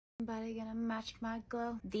Somebody gonna match my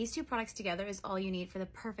glow. These two products together is all you need for the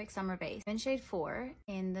perfect summer base. I'm in shade 4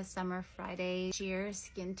 in the Summer Friday Sheer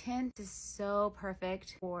Skin Tint. This is so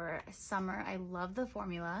perfect for summer. I love the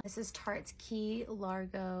formula. This is Tarte's Key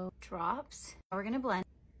Largo Drops. We're gonna blend.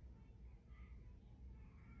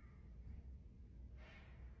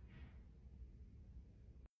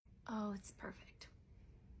 Oh, it's perfect.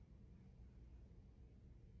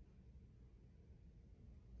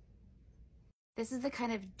 This is the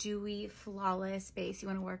kind of dewy, flawless base you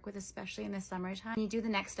want to work with, especially in the summertime. When you do the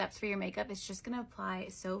next steps for your makeup, it's just going to apply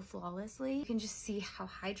so flawlessly. You can just see how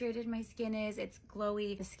hydrated my skin is. It's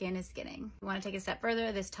glowy. The skin is skinning. You want to take a step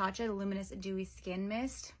further. This Tatcha Luminous Dewy Skin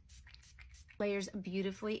Mist layers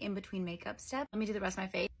beautifully in between makeup steps. Let me do the rest of my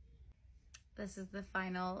face. This is the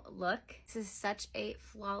final look. This is such a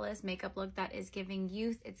flawless makeup look that is giving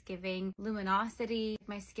youth. It's giving luminosity.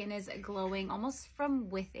 My skin is glowing almost from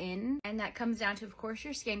within. And that comes down to, of course,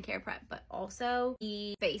 your skincare prep, but also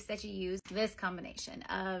the base that you use. This combination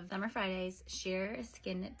of Summer Friday's Sheer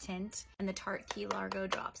Skin Tint and the Tarte Key Largo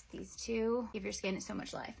Drops. These two give your skin so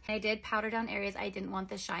much life. I did powder down areas I didn't want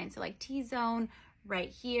the shine. So like T-zone, right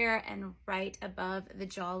here, and right above the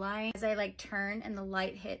jawline. As I like turn and the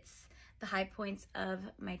light hits the high points of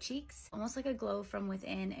my cheeks, almost like a glow from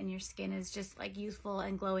within, and your skin is just like youthful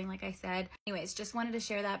and glowing, like I said. Anyways, just wanted to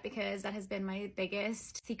share that because that has been my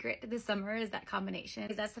biggest secret this summer, is that combination.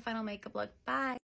 That's the final makeup look. Bye.